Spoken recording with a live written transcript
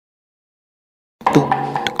Sa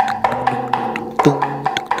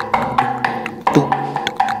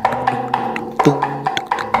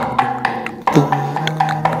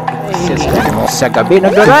Gabi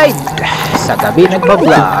Nag-Ri-Ride, sa Gabi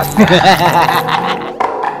Nag-Vlo-Vlog.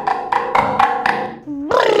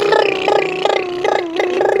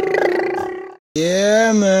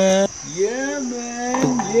 Yeah man, yeah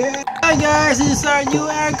man, yeah. Hi guys, this is our new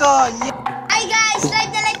aircon. Hi guys,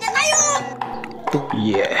 like na tayo.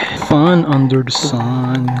 Yeah, fun under the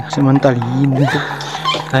sun. Samantalin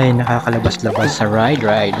tayo nakakalabas-labas sa ride.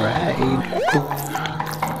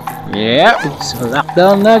 Yeah, sa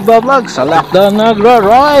lockdown nag-vlog, sa lockdown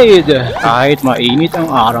nag-ride. Kahit mainit ang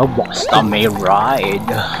araw, basta may ride.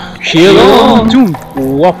 Shilong!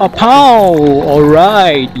 Wapapaw!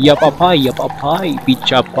 Alright! Yapapay,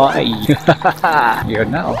 pichapay.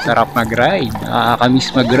 Yun na, sarap mag-ride.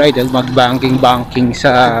 Nakakamiss mag-ride at mag-banking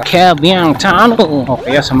sa Kabyang Tunnel. O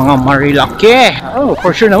kaya sa mga Marilake. Oh,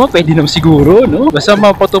 for sure naman, pwede naman siguro, no? Basta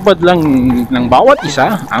mapatupad lang ng bawat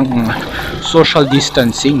isa ang social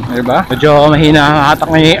distancing, diba? Medyo mahina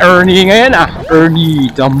hatak na yung Ernie ngayon,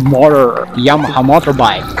 Ernie, the motor, Yamaha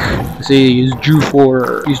motorbike. Kasi is due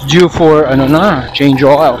for ano na, change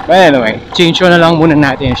oil. But anyway, change oil na lang muna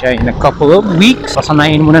natin siya in a couple of weeks.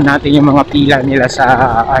 Pasanayin muna natin yung mga pila nila sa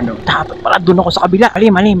ano. Dapat pala doon ako sa kabila.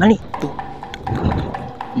 Mali.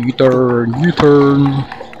 U-turn.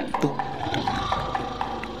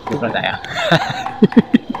 Dito na tayo.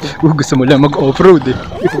 Gusto mo lang mag-off-road eh.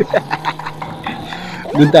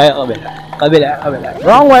 Doon tayo kabila.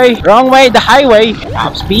 Wrong way, the highway.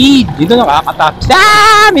 Top speed. Dito nakaka-top speed.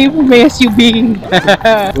 May SUV.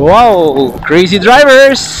 Wow, crazy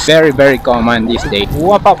drivers. Very common this day.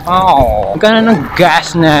 Wapapaw. Magkano ng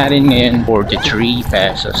gas natin ngayon? 43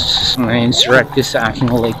 pesos. Ngayon, surat ko sa aking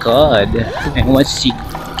likod. And what's he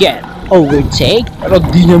get? Overtake? Pero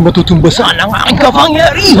di niya matutumbasan ang aking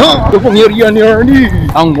kapangyarihan ni Ernie.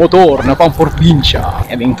 Ang motor na pang-probinsya.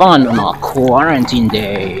 Having fun on a quarantine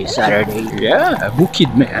day, Saturday. Yeah,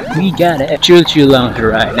 bukid man. We got it. Chill lang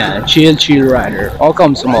right now. Chill rider.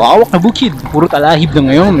 Welcome sa malawak na bukid. Puro talahib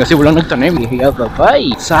na ngayon kasi walang nagtanim.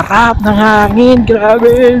 Bye. Sarap ng hangin.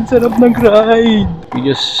 Grabe. Sarap ng ride.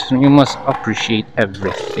 You must appreciate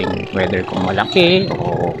everything. Whether kung malaki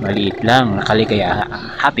o maliit lang. Nakaligaya.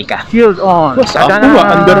 Happy ka. Shield on. Basta na.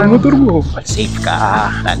 Andar ang motor mo. But safe ka.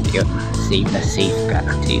 Thank you. Safe ka.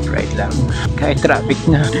 Safe ride lang. Kahit traffic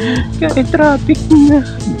na.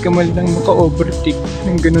 Hindi ka man lang maka-overtake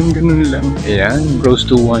ng ganun lang. Ayan. Close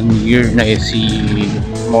to 1 year na si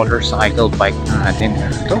motorcycle bike natin.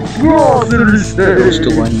 Ito. Close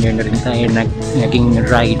to 1 year na rin tayo naging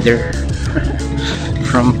rider.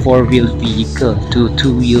 From 4-wheeled vehicle to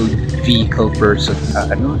 2-wheeled vehicle person.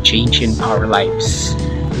 Change in our lives.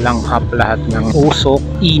 Langhap lahat ng usok,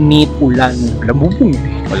 init, ulan, lamubong,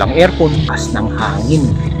 walang aircon, pas ng hangin,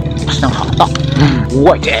 pas ng hatak.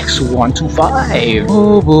 YTX 125.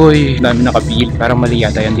 Oh boy, dami nakabili. Para mali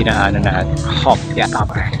yata yung dinaanan natin. Hop yata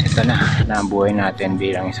pa. Ito na ang buhay natin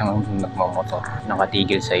bilang isang nagmamotor.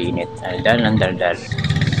 Nakatigil sa init. Daldal.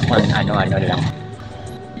 Ano lang.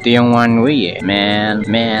 Ito yung one way man,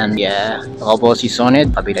 yeah. Ako po si Soned,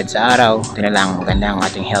 pabilad sa araw. Ito na lang, maganda ang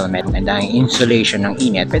ating helmet. Maganda ang insulation ng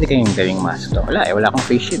init. Pwede kayong gawing mask to. Wala kang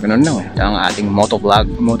face shield. Ganun lang. Ito ang ating motovlog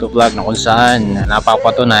na kung saan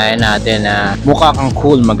napapatunayan natin na mukha kang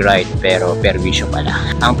cool mag-ride pero perwisyo pala.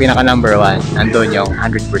 Ang pinaka number 1, nandun yung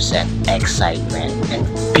 100% excitement and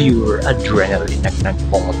pure adrenaline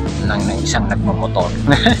nagpungot ng isang nagmamotor.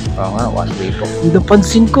 Oo nga, one way po.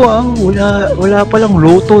 Napansin ko wala palang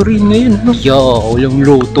loto rin ngayon. Walang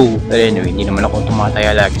loto. But anyway, hindi naman ako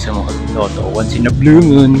tumataya lagi sa mga loto. Once in a blue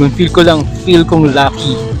moon, feel kong lucky. Feel kang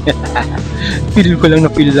lucky.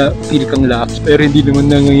 Pero hindi naman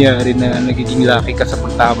nangyayari na nagiging lucky ka sa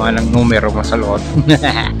pagtama ng numero mo sa loto.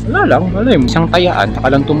 Wala lang. Isang tayaan, saka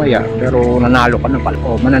lang tumaya. Pero nanalo ka na pala.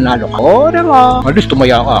 Mananalo ka. Diba? At least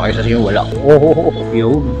tumaya ka kaysa sa'yo wala.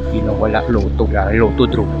 Yun. Wala loto. Loto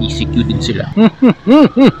draw. ECQ din sila.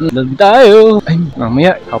 Lang tayo. Ay,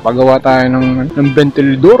 mamaya, kapagawa tayo ng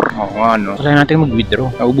ventilador. Kailangan natin mag-withdraw.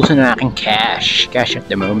 Naubusan na aking cash at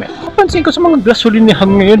the moment. Napansin ko sa mga gasolinahan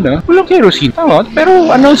ngayon walang kerosene.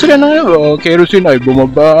 Pero announce sila na kerosene ay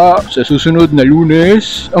bumaba sa susunod na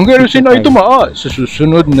Lunes. Ang kerosene ay tumaas sa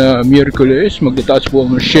susunod na Miyerkules. Magtataas po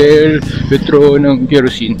ang Shell, Petro ng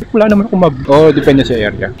kerosene. Wala naman akong depende sa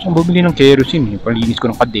area. Ang bumili ng kerosene, palinis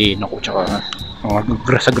ko ng kadena ko tsaka Mga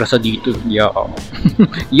grasa-grasa dito. Yo.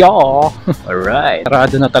 Yo. Alright.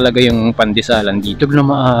 Sarado na talaga yung pandesalan dito. Itlog na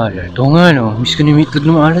maalat. Ito nga no. Miss ko na yung itlog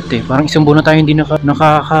na maalat eh. Parang isang buwan na tayo hindi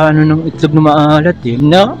nakakaano ng itlog na maalat eh.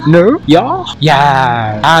 No? No? Yeah?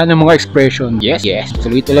 Yeah. Ano mga expression? Yes, yes.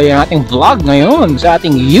 Tuloy-tuloy ang ating vlog ngayon sa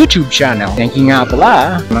ating YouTube channel. Thank you nga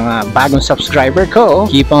pala mga bagong subscriber ko.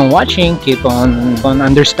 Keep on watching. Keep on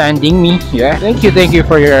understanding me. Yeah. Thank you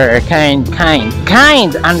for your kind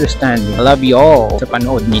understanding. I love you all sa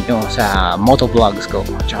panood nito sa motovlogs ko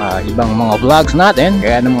at saka ibang mga vlogs natin.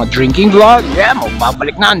 Kaya ng mga drinking vlog. Yeah,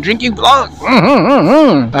 magbabalik na ang drinking vlog.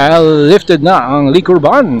 Dahil lifted na ang liquor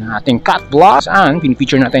ban. Ating cat vlog saan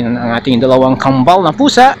pinifeature natin ang ating dalawang kambal na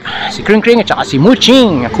pusa. Si Kring Kring at saka si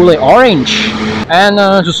Muching kulay orange. And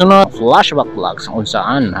susunod flashback vlogs kung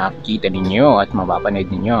saan makikita ninyo at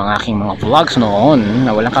mapapanood ninyo ang aking mga vlogs noon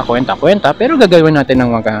na walang kakwenta-kwenta pero gagawin natin ng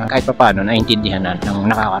mga kahit pa paano naintindihan na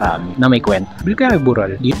ng nakakarami na may kwenta. Bili kaya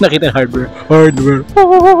bural. Dito nakita hardware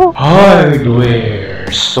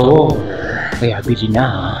store. Kaya bili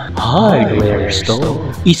na. Hardware store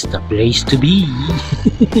is the place to be.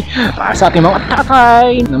 Para sa ating mga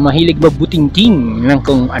tatay na mahilig mabuting-ting ng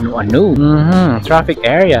kung ano-ano. Traffic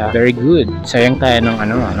area. Very good. Sayang tayo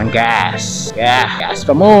ng gas. Yeah, gas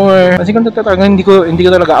pa more. Kasi kung talaga hindi ko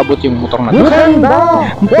talaga abot yung motor na to.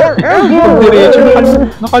 Diretso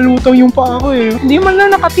nakalutaw yung paa ko eh. Hindi man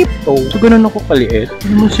lang nakatipto. So ganun ako kaliit.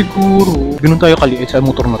 Hindi mo siguro. Ganun tayo kaliit sa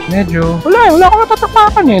motor na to. Medyo. Wala akong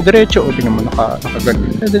natatapakan eh. Diretso. O tingnan mo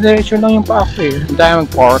nakaganon. Diretso lang yung paa ko eh. Hindi tayo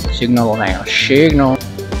mag-park. Signal na yun. Signal.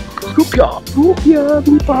 Rupya,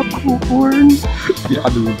 bili pa popcorn.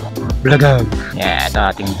 Pinakadulo. Blagag. Yeah, ito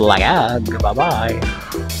ating blagag. Bye-bye.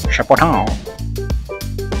 Siya po tao.